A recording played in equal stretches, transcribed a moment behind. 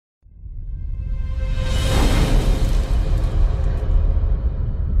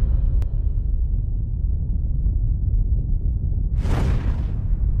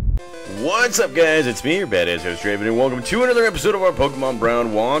What's up, guys? It's me, your badass host Draven, and welcome to another episode of our Pokemon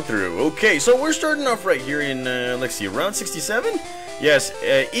Brown walkthrough. Okay, so we're starting off right here in, let's see, around 67? Yes,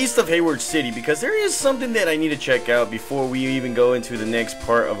 east of Hayward City, because there is something that I need to check out before we even go into the next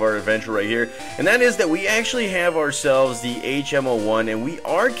part of our adventure right here, and that is that we actually have ourselves the HM01, and we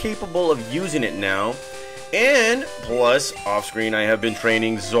are capable of using it now. And plus, off screen, I have been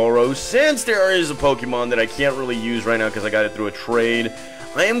training Zoro, since there is a Pokemon that I can't really use right now because I got it through a trade.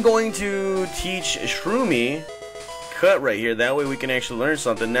 I am going to teach Shroomy Cut right here, that way we can actually learn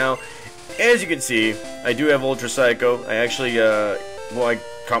something. Now, as you can see, I do have Ultra Scykoh. I actually, well, I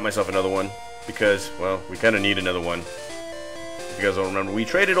caught myself another one, because, well, we kind of need another one. If you guys don't remember, we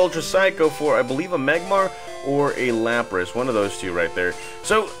traded Ultra Scykoh for, I believe, a Magmar or a Lapras, one of those two right there.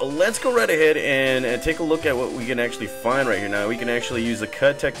 So let's go right ahead and take a look at what we can actually find right here. Now we can actually use the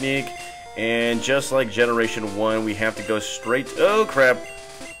cut technique, and just like Generation 1, we have to go straight. Oh crap!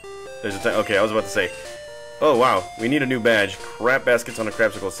 There's a okay, I was about to say, oh wow, we need a new badge. Crap baskets on a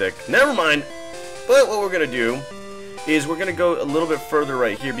crapsicle stick. Never mind. But what we're gonna do is we're gonna go a little bit further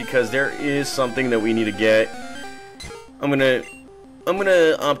right here, because there is something that we need to get. I'm gonna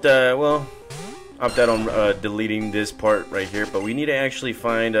opt out on deleting this part right here, but we need to actually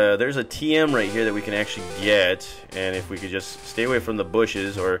find, there's a TM right here that we can actually get, and if we could just stay away from the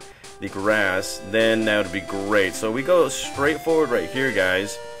bushes or the grass, then that would be great. So we go straight forward right here,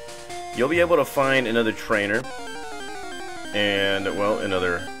 guys. You'll be able to find another trainer, and, well,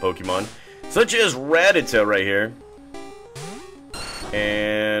 another Pokemon, such as Rattata right here.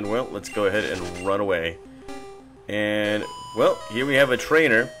 And, well, let's go ahead and run away. And, well, here we have a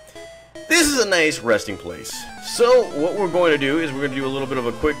trainer. This is a nice resting place. So what we're going to do is we're going to do a little bit of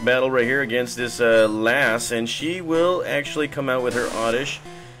a quick battle right here against this lass, and she will actually come out with her Oddish.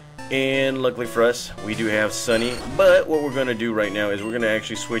 And luckily for us, we do have Sunny. But what we're going to do right now is we're going to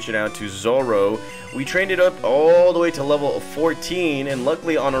actually switch it out to Zoro. We trained it up all the way to level 14, and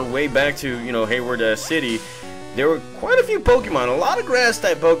luckily on our way back to, you know, Hayward City, there were quite a few Pokemon, a lot of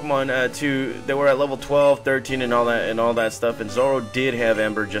grass-type Pokemon that were at level 12, 13, and all that stuff. And Zoro did have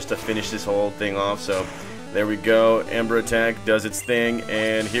Ember just to finish this whole thing off. So there we go. Ember attack does its thing,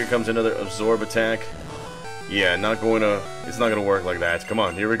 and here comes another Absorb attack. Yeah, it's not gonna work like that. Come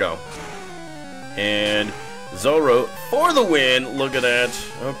on, here we go. And Zoro for the win. Look at that.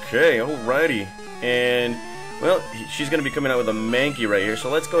 Okay, alrighty. And well, she's gonna be coming out with a Mankey right here. So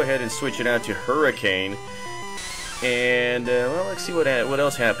let's go ahead and switch it out to Hurricane. And, well, let's see what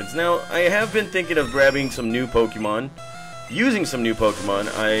else happens. Now, I have been thinking of grabbing some new Pokemon, using some new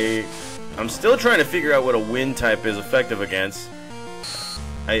Pokemon. I'm still trying to figure out what a Wind type is effective against.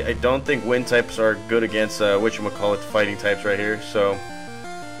 I don't think Wind types are good against, whatchamacallit, fighting types right here. So,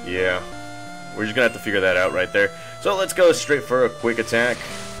 yeah, we're just going to have to figure that out right there. So, let's go straight for a quick attack.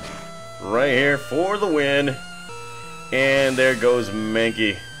 Right here for the win. And there goes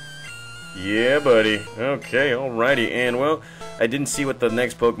Mankey. Yeah, buddy. Okay, alrighty. And, well, I didn't see what the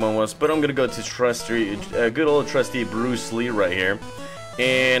next Pokemon was, but I'm going to go to good old trusty Bruce Lee right here.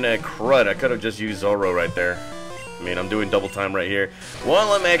 And, crud, I could have just used Zoro right there. I mean, I'm doing double time right here.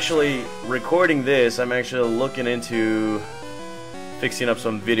 While I'm actually recording this, I'm actually looking into fixing up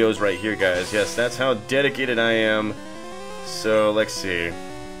some videos right here, guys. Yes, that's how dedicated I am. So, let's see.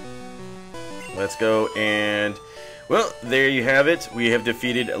 Let's go and... well, there you have it. We have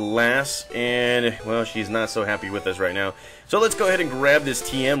defeated Lass, and, well, she's not so happy with us right now. So let's go ahead and grab this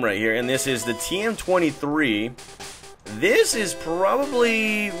TM right here, and this is the TM23. This is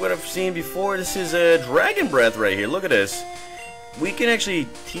probably what I've seen before. This is a Dragon Breath right here. Look at this. We can actually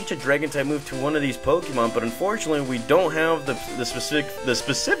teach a Dragon-type move to one of these Pokemon, but unfortunately, we don't have the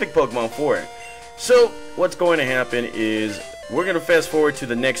specific Pokemon for it. So what's going to happen is we're going to fast forward to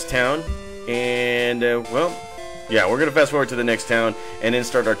the next town, and, well... yeah, we're going to fast forward to the next town and then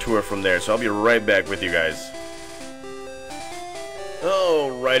start our tour from there. So I'll be right back with you guys.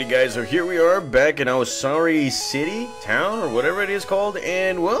 Alrighty, guys. So here we are back in Osari City, town, or whatever it is called.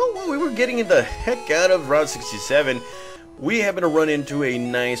 And, well, while we were getting the heck out of Route 67, we happened to run into a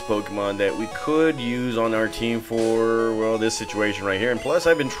nice Pokemon that we could use on our team for, well, this situation right here. And plus,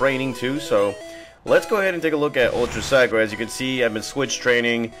 I've been training too, so let's go ahead and take a look at Ultra Scykoh. As you can see, I've been switch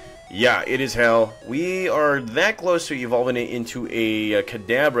training. Yeah, it is hell. We are that close to evolving it into a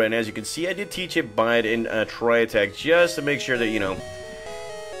Kadabra, and as you can see, I did teach it Bite and Tri-Attack just to make sure that, you know,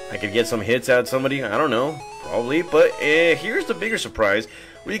 I could get some hits out of somebody. I don't know, probably, but here's the bigger surprise.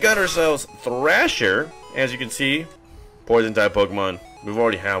 We got ourselves Thrasher, as you can see, Poison-type Pokemon. We've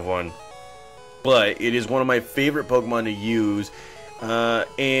already have one, but it is one of my favorite Pokemon to use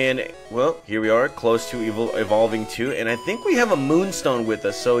And, well, here we are, close to evolving too, and I think we have a Moonstone with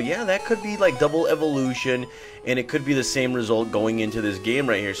us, so yeah, that could be like double evolution, and it could be the same result going into this game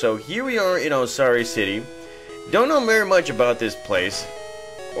right here. So here we are in Osari City. Don't know very much about this place,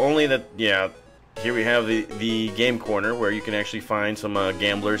 only that, yeah, here we have the game corner where you can actually find some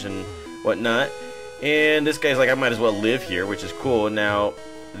gamblers and whatnot, and this guy's like, I might as well live here, which is cool. Now,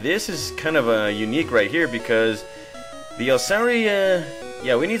 this is kind of unique right here because the Osari,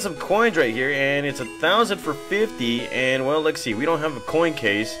 yeah, we need some coins right here, and it's 1,000 for 50, and, well, let's see, we don't have a coin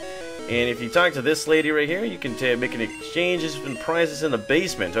case, and if you talk to this lady right here, you can make an exchanges and prizes in the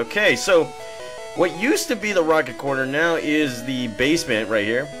basement. Okay, so, what used to be the Rocket Corner now is the basement right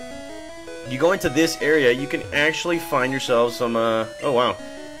here. You go into this area, you can actually find yourself some, oh wow,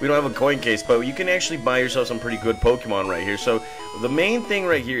 we don't have a coin case, but you can actually buy yourself some pretty good Pokemon right here. So the main thing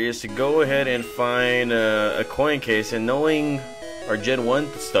right here is to go ahead and find a coin case, and knowing our Gen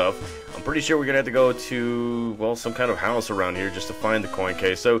 1 stuff, I'm pretty sure we're going to have to go to, well, some kind of house around here just to find the coin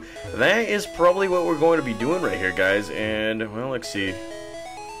case. So that is probably what we're going to be doing right here, guys. And, well, let's see.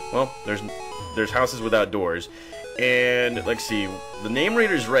 Well, there's houses without doors. And, let's see, the name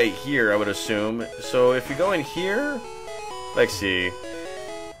reader's right here, I would assume. So if you go in here, let's see.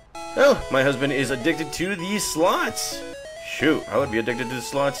 Oh, my husband is addicted to these slots. Shoot, I would be addicted to the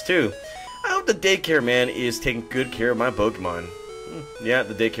slots too. I hope the daycare man is taking good care of my Pokemon. Yeah,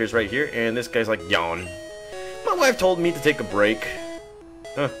 the daycare's right here, and this guy's like, yawn. My wife told me to take a break.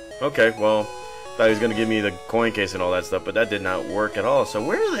 Huh, okay, well, thought he was going to give me the coin case and all that stuff, but that did not work at all. So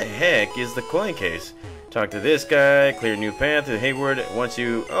where the heck is the coin case? Talk to this guy, clear a new path to Hayward. Once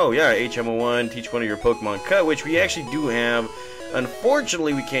you, oh yeah, HM01, teach one of your Pokemon cut, which we actually do have.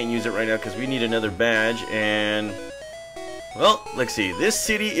 Unfortunately, we can't use it right now because we need another badge, and, well, let's see. This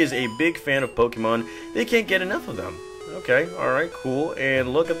city is a big fan of Pokemon. They can't get enough of them. Okay, alright, cool.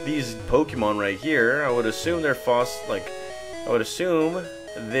 And look at these Pokemon right here. I would assume they're I would assume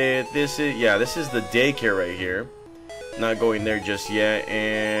that this is, yeah, this is the daycare right here. Not going there just yet,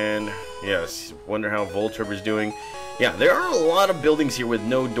 and, yes, wonder how Voltorb is doing. Yeah, there are a lot of buildings here with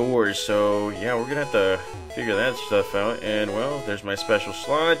no doors, so yeah, we're gonna have to figure that stuff out. And, well, there's my special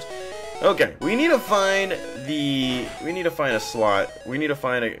slot. Okay, we need to find a slot. We need to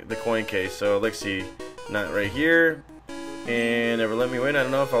find the coin case. So let's see, not right here. And never let me win. I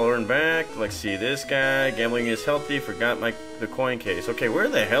don't know if I'll earn back. Let's see, this guy, gambling is healthy. Forgot the coin case. Okay, where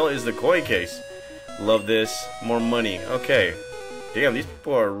the hell is the coin case? Love this. More money. Okay. Damn, these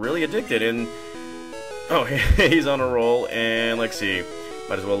people are really addicted. And oh, he's on a roll. And let's see.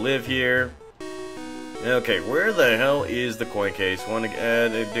 Might as well live here. Okay, where the hell is the coin case? Want to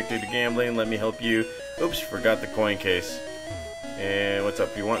add addicted to gambling? Let me help you. Oops, forgot the coin case. And what's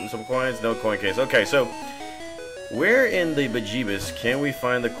up? You wanting some coins? No coin case. Okay, so where in the bejeebus can we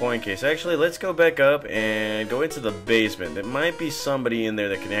find the coin case? Actually, let's go back up and go into the basement. There might be somebody in there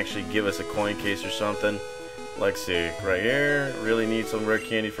that can actually give us a coin case or something. Let's see. Right here. Really need some rare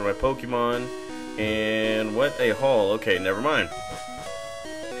candy for my Pokemon. And what a haul. Okay, never mind.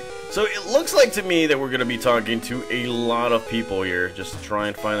 So it looks like to me that we're going to be talking to a lot of people here just to try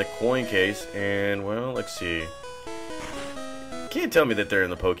and find the coin case. And, well, let's see. Can't tell me that they're in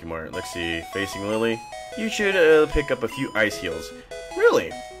the Pokemart. Let's see. Facing Lily. You should pick up a few Ice Heals.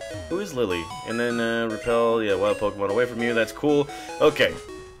 Really? Who is Lily? And then repel, yeah, wild Pokemon away from you. That's cool. Okay.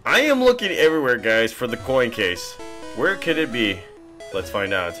 I am looking everywhere, guys, for the coin case. Where could it be? Let's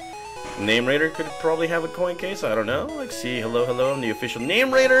find out. Name Raider could probably have a coin case. I don't know. Let's see. Hello, hello. I'm the official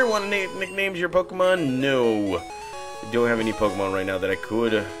Name Raider. Want to nicknames your Pokemon? No. I don't have any Pokemon right now that I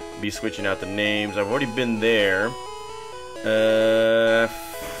could be switching out the names. I've already been there.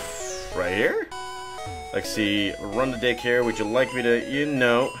 Right here? Let's see. Run the daycare. Would you like me to? You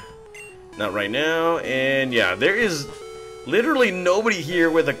know. Not right now. And yeah, there is literally nobody here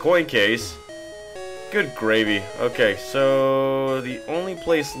with a coin case. Good gravy. Okay, so the only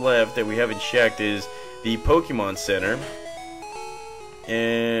place left that we haven't checked is the Pokemon Center.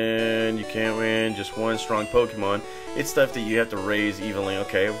 And you can't win just one strong Pokemon. It's stuff that you have to raise evenly.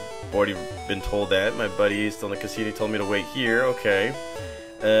 Okay, I've already been told that. My buddy is still in the casino, told me to wait here. Okay.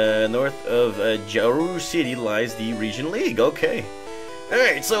 North of Jaru City lies the Region League. Okay.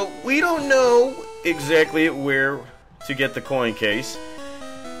 Alright, so we don't know exactly where to get the coin case.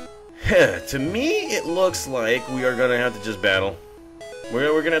 To me, it looks like we are gonna have to just battle.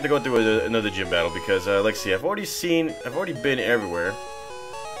 We're gonna have to go through another gym battle because let's see. I've already been everywhere.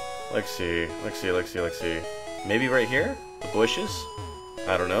 Let's see. Maybe right here, the bushes.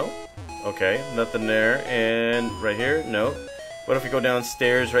 I don't know. Okay, nothing there. And right here, no. What if we go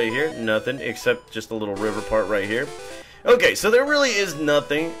downstairs right here? Nothing except just a little river part right here. Okay, so there really is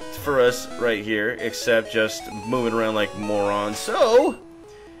nothing for us right here except just moving around like morons. So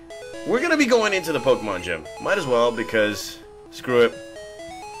we're gonna be going into the Pokemon Gym. Might as well, because screw it.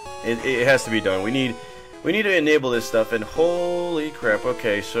 It has to be done. We need to enable this stuff, and holy crap.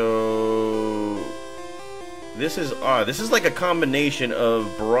 Okay, so this is odd. This is like a combination of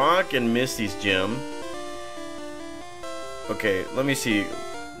Brock and Misty's gym. Okay, let me see.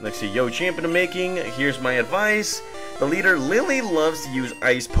 Let's see. Yo, champion of making. Here's my advice. The leader Lily loves to use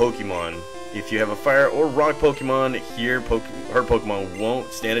ice Pokemon. If you have a fire or rock Pokemon, her Pokemon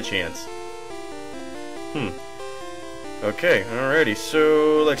won't stand a chance. Okay, alrighty.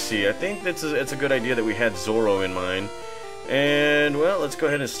 So let's see. I think it's a good idea that we had Zoro in mind. And well, let's go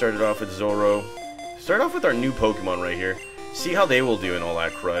ahead and start it off with Zoro. Start off with our new Pokemon right here. See how they will do and all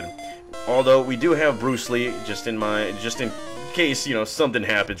that crud. Although we do have Bruce Lee just in case, you know, something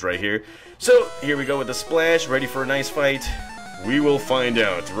happens right here. So here we go with the splash, ready for a nice fight. We will find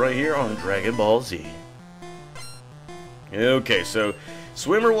out right here on Dragon Ball Z. Okay, so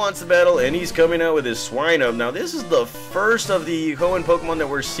Swimmer wants the battle, and he's coming out with his Swinub. Now this is the first of the Hoenn Pokemon that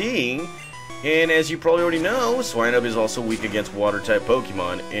we're seeing, and as you probably already know, Swinub is also weak against Water-type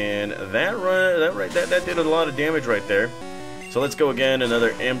Pokemon, and that did a lot of damage right there. So let's go again,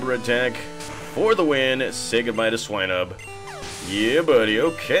 another Ember attack for the win. Say goodbye to Swinub. Yeah, buddy.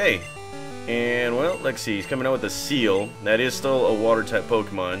 Okay. And, well, let's see. He's coming out with a Seal. That is still a Water-type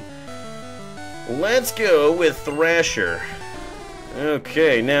Pokemon. Let's go with Thrasher.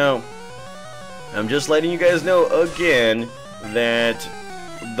 Okay, now, I'm just letting you guys know again that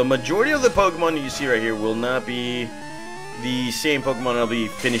the majority of the Pokemon that you see right here will not be the same Pokemon I'll be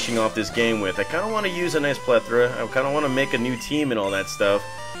finishing off this game with. I kind of want to use a nice plethora. I kind of want to make a new team and all that stuff.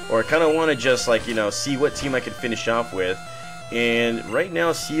 Or I kind of want to just, like, you know, see what team I can finish off with. And right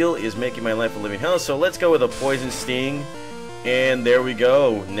now, Seal is making my life a living hell. So let's go with a Poison Sting. And there we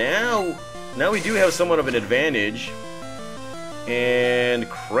go. Now we do have somewhat of an advantage. And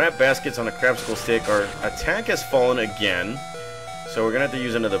Crap Baskets on a Crapsicle Stick. Our attack has fallen again. So we're going to have to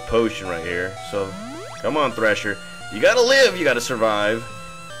use another potion right here. So, come on, Thrasher. You gotta live, you gotta survive.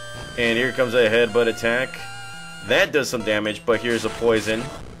 And here comes a headbutt attack. That does some damage, but here's a poison.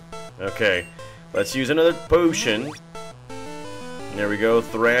 Okay, let's use another potion. There we go.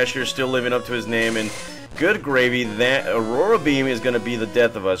 Thrasher still living up to his name, and good gravy. That Aurora Beam is gonna be the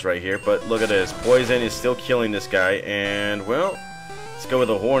death of us right here. But look at this. Poison is still killing this guy, and well, let's go with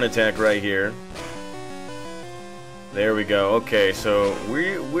a Horn attack right here. There we go. Okay, so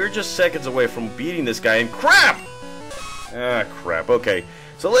we're just seconds away from beating this guy, and crap! Ah, crap. Okay,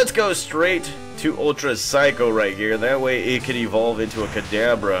 so let's go straight to Ultra Scykoh right here. That way it could evolve into a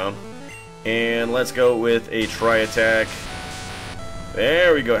Kadabra. And let's go with a Tri-Attack.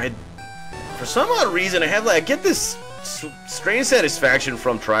 There we go. For some odd reason, I get this strange satisfaction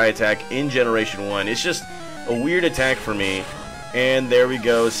from Tri-Attack in Generation 1. It's just a weird attack for me. And there we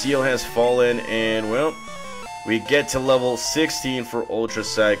go. Seal has fallen, and well, we get to level 16 for Ultra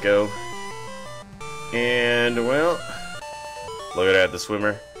Scykoh. And well, look at that, the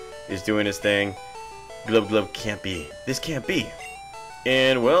swimmer is doing his thing. Glub Glub can't be. This can't be.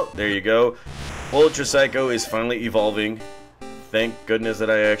 And, well, there you go. Ultra Scykoh is finally evolving. Thank goodness that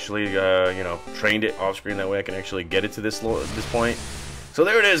I actually, you know, trained it off-screen. That way I can actually get it to this point. So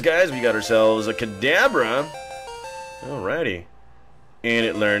there it is, guys. We got ourselves a Kadabra. Alrighty. And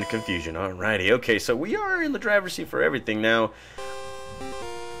it learned Confusion. Alrighty. Okay, so we are in the driver's seat for everything now.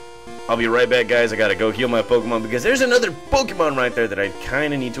 I'll be right back, guys. I gotta go heal my Pokemon because there's another Pokemon right there that I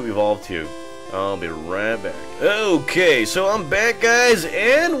kind of need to evolve to. I'll be right back. Okay, so I'm back, guys,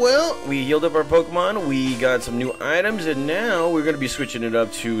 and well, we healed up our Pokemon. We got some new items, and now we're gonna be switching it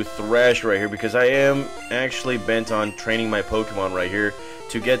up to Thrash right here because I am actually bent on training my Pokemon right here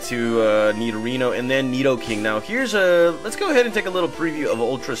to get to Nidorino and then Nidoking. Now, here's a. Let's go ahead and take a little preview of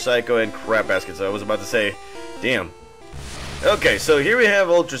Ultra Scykoh and Crap Baskets. I was about to say, damn. Okay, so here we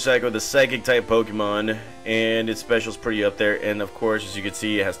have Ultra Scykoh, the Psychic-type Pokemon, and its special's pretty up there, and of course, as you can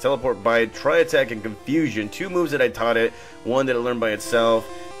see, it has Teleport, Bite, Tri-Attack, and Confusion, 2 moves that I taught it, 1 that it learned by itself.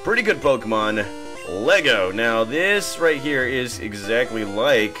 Pretty good Pokemon. Lego. Now, this right here is exactly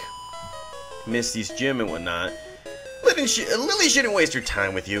like Misty's gym and whatnot. Lily shouldn't waste her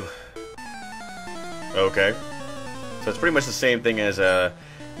time with you. Okay. So it's pretty much the same thing as,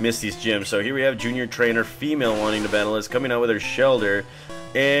 Misty's gym. So here we have junior trainer female wanting to battle us, coming out with her Shelter,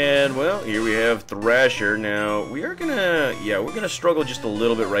 and well, here we have Thrasher. Now we're gonna struggle just a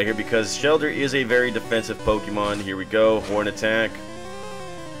little bit right here because Shelter is a very defensive Pokemon. Here we go, Horn attack,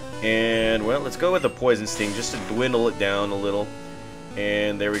 and well, let's go with a Poison Sting just to dwindle it down a little.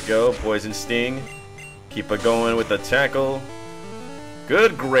 And there we go, Poison Sting. Keep it going with the tackle.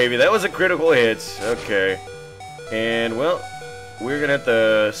 Good gravy. That was a critical hit. Okay. And, well, we're going to have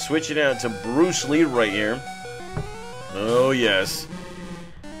to switch it out to Bruce Lee right here. Oh, yes.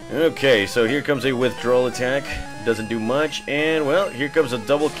 Okay, so here comes a withdrawal attack. Doesn't do much. And, well, here comes a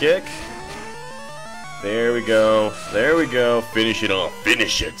double kick. There we go. There we go. Finish it off.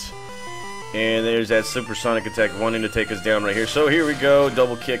 Finish it. And there's that supersonic attack wanting to take us down right here. So here we go.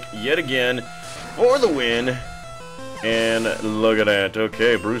 Double kick yet again for the win. And look at that.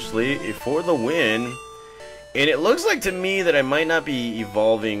 Okay, Bruce Lee for the win. And it looks like to me that I might not be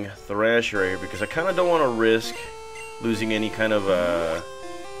evolving Thrasher right here because I kind of don't want to risk losing any kind of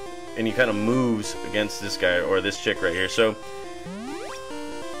moves against this guy or this chick right here. So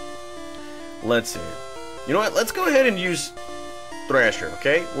let's see. You know what? Let's go ahead and use Thrasher.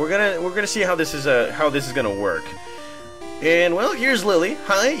 Okay, we're gonna see how this is gonna work. And well, here's Lily.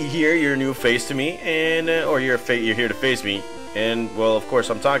 Hi, you're a new face to me, and or you're here to face me. And well, of course,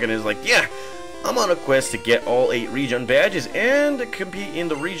 I'm talking is like, yeah, I'm on a quest to get all 8 region badges and compete in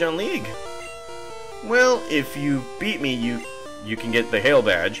the region league. Well, if you beat me, you can get the Hail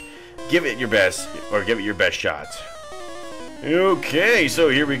badge. Give it your best, or give it your best shot. Okay, so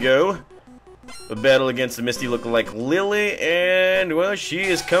here we go. The battle against the Misty lookalike Lily, and well, she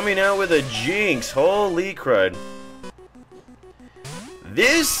is coming out with a Jinx. Holy crud!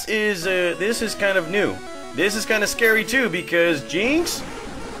 This is kind of new. This is kind of scary too because Jinx,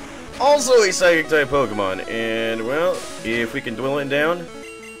 also a Psychic type Pokemon, and well, if we can dwindle it down,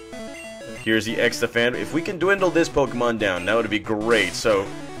 here's the X-Defend. If we can dwindle this Pokemon down, that would be great. So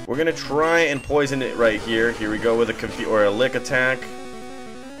we're gonna try and poison it right here. Here we go with a Lick attack.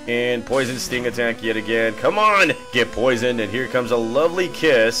 And Poison Sting attack yet again. Come on! Get poisoned. And here comes a lovely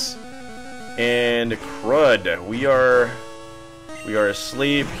kiss. And crud. We are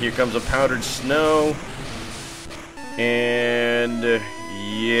asleep. Here comes a Powdered Snow. And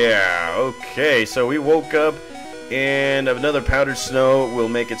yeah. Okay. So we woke up. And another Powdered Snow will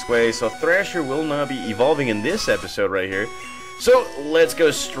make its way. So Thrasher will not be evolving in this episode right here. So let's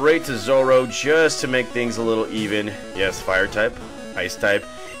go straight to Zoro just to make things a little even. Yes, Fire type. Ice type.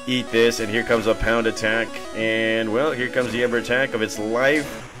 Eat this, and here comes a Pound attack, and well, here comes the Ember attack of its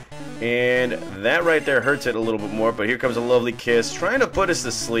life, and that right there hurts it a little bit more, but here comes a lovely kiss, trying to put us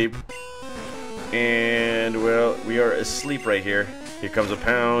to sleep, and well, we are asleep right here. Here comes a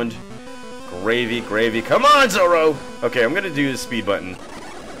Pound, gravy, come on, Zoro! Okay, I'm gonna do the speed button.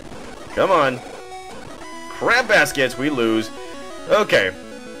 Come on. Crab baskets, we lose. Okay.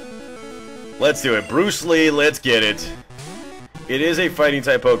 Let's do it. Bruce Lee, let's get it. It is a fighting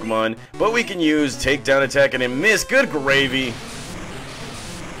type Pokemon, but we can use takedown attack and it miss. Good gravy.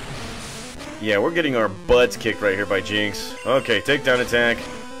 Yeah, we're getting our butts kicked right here by Jinx. Okay, takedown attack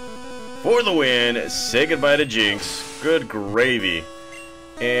for the win. Say goodbye to Jinx. Good gravy.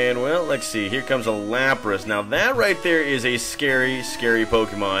 And well, let's see. Here comes a Lapras. Now that right there is a scary, scary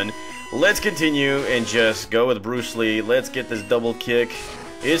Pokemon. Let's continue and just go with Bruce Lee. Let's get this double kick.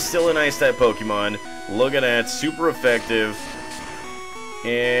 It's still an Ice type Pokemon. Look at that, super effective.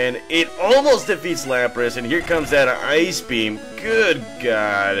 And it almost defeats Lapras, and here comes that Ice Beam. Good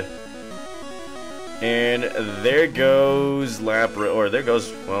God. And there goes Lapras, or there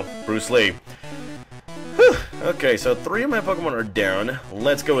goes, well, Bruce Lee. Whew. Okay, so 3 of my Pokemon are down.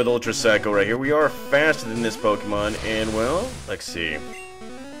 Let's go with Ultra Scykoh right here. We are faster than this Pokemon, and well, let's see.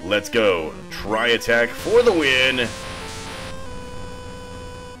 Let's go. Try attack for the win.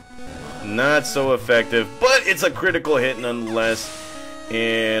 Not so effective, but it's a critical hit nonetheless.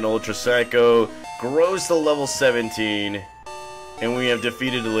 And Ultra Scykoh grows to level 17. And we have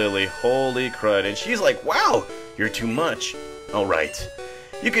defeated Lily. Holy crud. And she's like, wow, you're too much. Alright.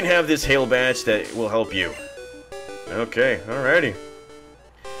 You can have this Hail Badge that will help you. Okay, alrighty.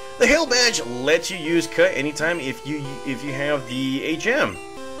 The Hail Badge lets you use Cut anytime if you have the HM.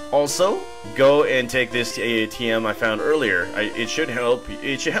 Also, go and take this TM I found earlier. It should help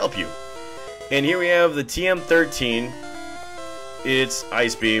you. And here we have the TM13. It's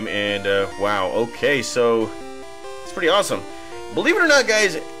Ice Beam, and wow, okay, so it's pretty awesome. Believe it or not,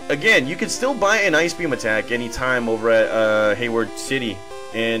 guys, again, you can still buy an Ice Beam attack anytime over at Hayward City,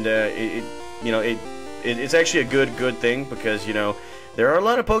 and it's actually a good thing because there are a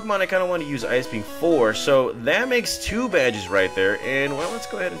lot of Pokemon I kind of want to use Ice Beam for, so that makes 2 badges right there. And well, let's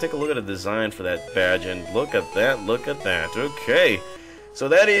go ahead and take a look at the design for that badge, and look at that. Okay, so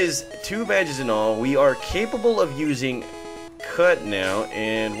that is 2 badges in all. We are capable of using Cut now,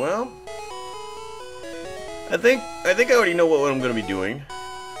 and well, I think I already know what I'm going to be doing.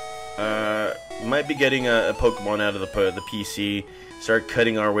 might be getting a Pokemon out of the PC, start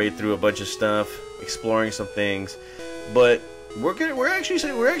cutting our way through a bunch of stuff, exploring some things. But we're actually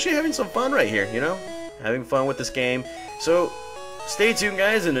having some fun right here, you know, having fun with this game. So stay tuned,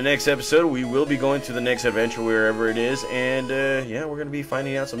 guys. In the next episode, we will be going to the next adventure, wherever it is, and yeah, we're gonna be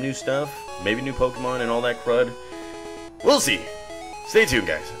finding out some new stuff, maybe new Pokemon and all that crud. We'll see. Stay tuned,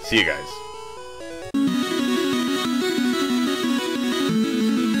 guys. See you guys.